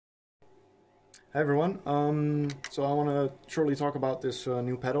Hi everyone. So I want to shortly talk about this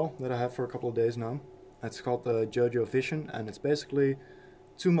new pedal that I have for a couple of days now. It's called the Joyo Vision, and it's basically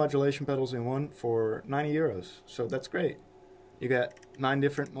two modulation pedals in one for €90. So that's great. You get 9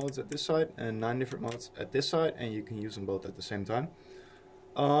 different modes at this side and 9 different modes at this side, and you can use them both at the same time.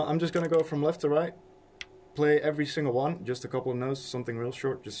 I'm just gonna go from left to right, play every single one, just a couple of notes, something real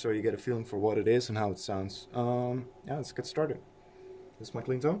short, just so you get a feeling for what it is and how it sounds. Yeah, let's get started. This is my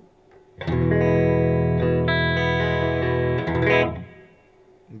clean tone.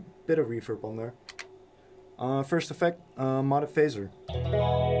 Bit of reverb on there. First effect, modded phaser.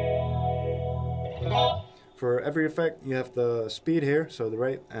 For every effect you have the speed here, so the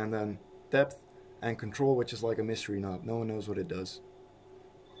rate, and then depth and control, which is like a mystery knob. No one knows what it does.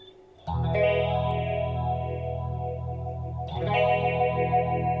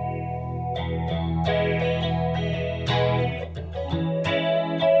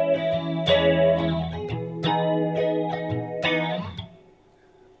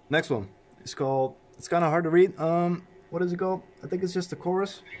 Next one, it's called, it's kind of hard to read. What is it called? I think it's just the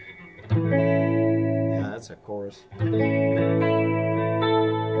chorus. Yeah, that's a chorus. Oh,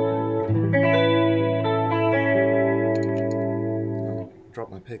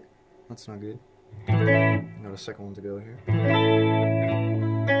 dropped my pick. That's not good. Got a second one to go here.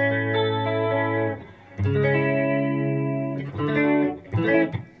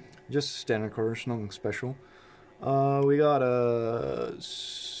 Just a standard chorus, nothing special. We got a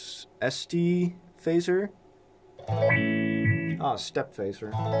ST phaser. Step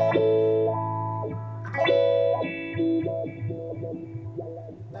phaser.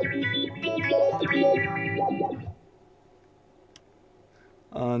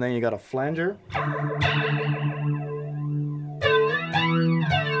 Then you got a flanger.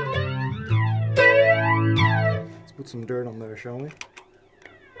 Let's put some dirt on there, shall we?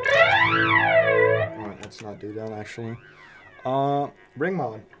 Alright, let's not do that actually. Ring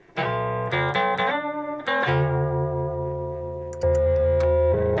mod.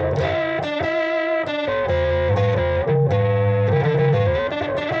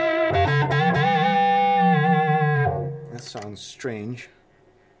 That sounds strange.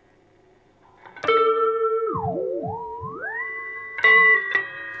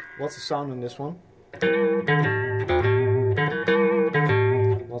 Lots of sound in this one.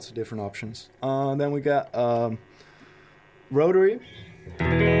 Lots of different options. Then we got rotary.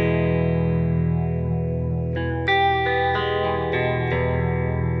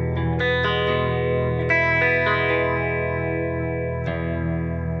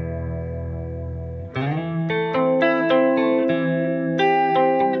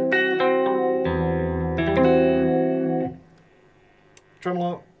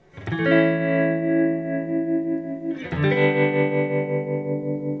 Tremolo.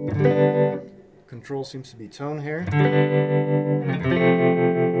 Control seems to be tone here.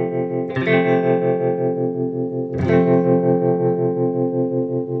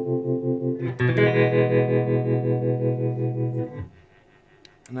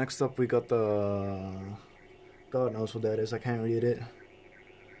 Next up we got the, God knows what that is, I can't read it.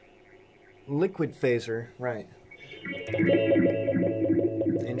 Liquid phaser, right.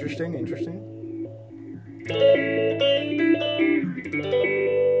 Interesting, interesting.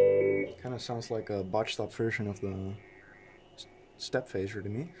 Kind of sounds like a botched up version of the step phaser to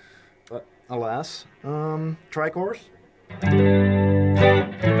me, but alas. Tri-chorus.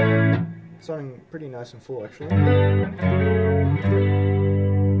 Sounding pretty nice and full actually.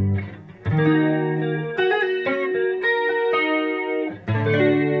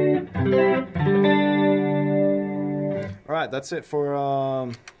 Alright, that's it for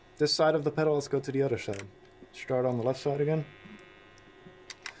this side of the pedal. Let's go to the other side. Start on the left side again.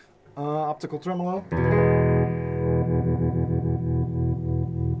 Optical tremolo.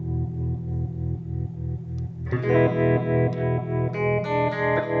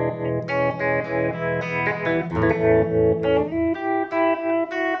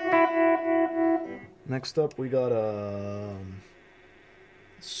 Next up we got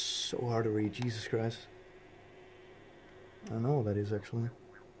so hard to read, Jesus Christ. I don't know what that is actually.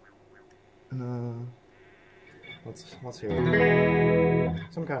 Let's hear it.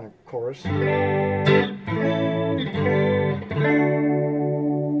 Some kind of chorus.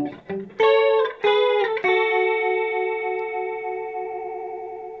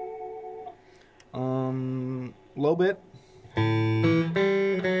 Low bit.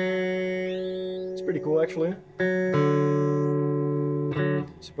 It's pretty cool actually.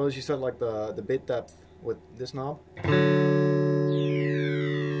 Suppose you set like the bit depth with this knob.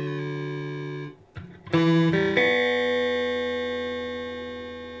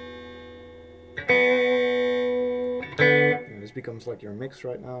 And this becomes like your mix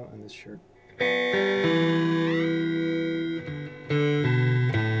right now, and this shirt.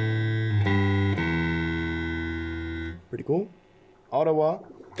 Pretty cool. Ottawa.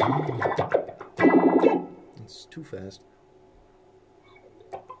 It's too fast.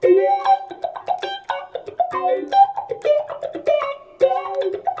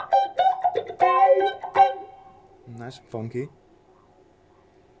 Nice and funky.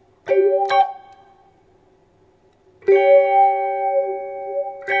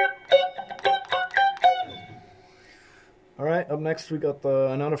 Alright, up next we got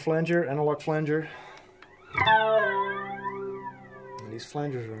another flanger, analog flanger. And these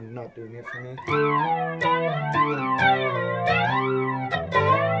flangers are not doing it for me.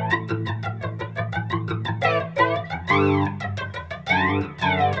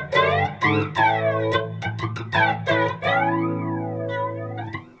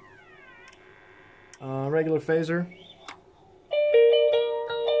 Regular phaser.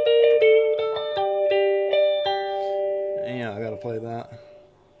 Yeah, I gotta play that.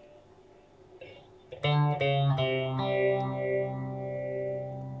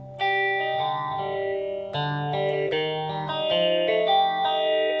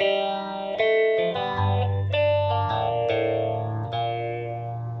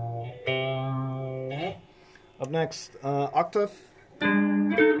 Up next, octave.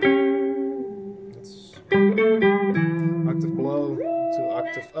 That's octave below to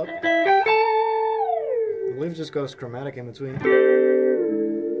octave up. I believe it just goes chromatic in between.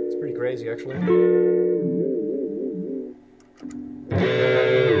 It's pretty crazy, actually.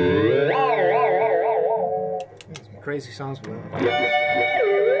 Some crazy sounds with it.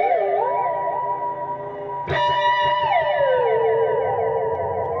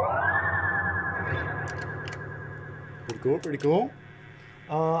 Pretty cool, pretty cool.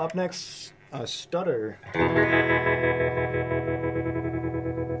 Up next, a stutter.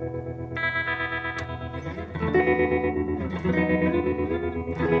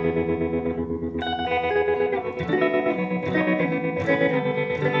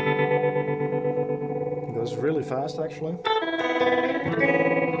 It goes really fast, actually.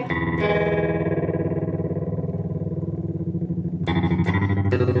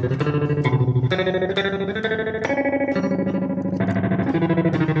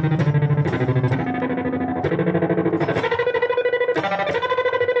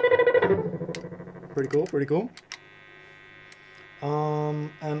 Pretty cool, pretty cool.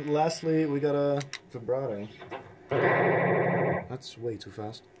 And lastly, we got a vibrato. That's way too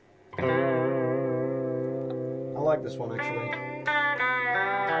fast. I like this one, actually.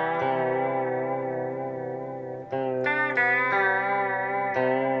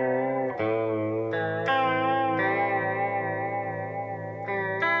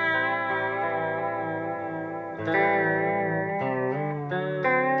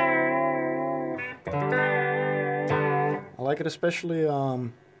 I like it especially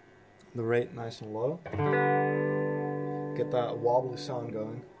the rate nice and low. Get that wobbly sound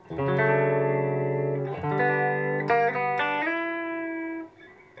going.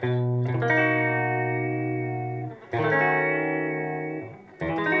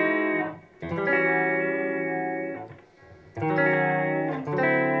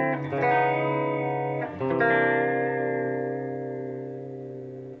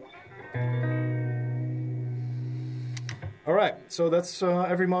 Alright, so that's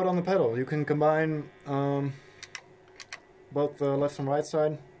every mode on the pedal. You can combine both the left and right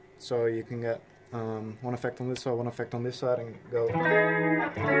side, so you can get one effect on this side, one effect on this side, and go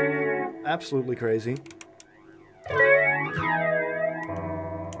absolutely crazy.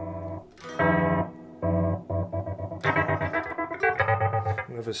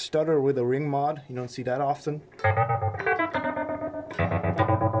 We have a stutter with a ring mod. You don't see that often.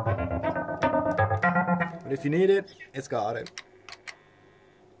 But if you need it, it's got it.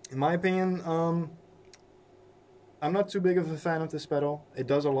 In my opinion, I'm not too big of a fan of this pedal. It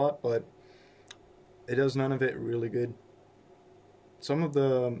does a lot, but it does none of it really good. Some of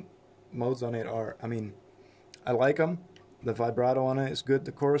the modes on it are, I mean, I like them. The vibrato on it is good.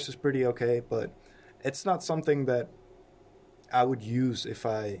 The chorus is pretty okay, but it's not something that I would use if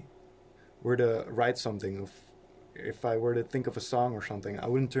I were to write something. If I were to think of a song or something, I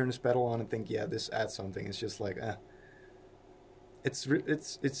wouldn't turn this pedal on and think, yeah, this adds something. It's just like,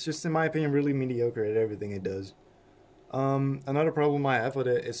 It's just, in my opinion, really mediocre at everything it does. Another problem I have with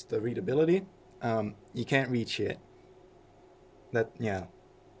it is the readability. You can't read shit. Yeah.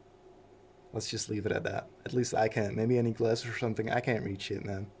 Let's just leave it at that. At least I can't. Maybe any glasses or something. I can't read shit,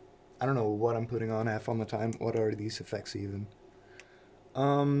 man. I don't know what I'm putting on half on the time. What are these effects even?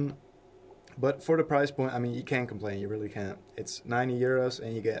 But for the price point, I mean, you can't complain. You really can't. It's 90 euros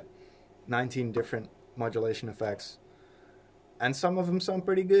and you get 19 different modulation effects. And some of them sound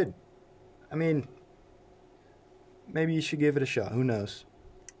pretty good. I mean, maybe you should give it a shot. Who knows?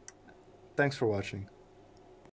 Thanks for watching.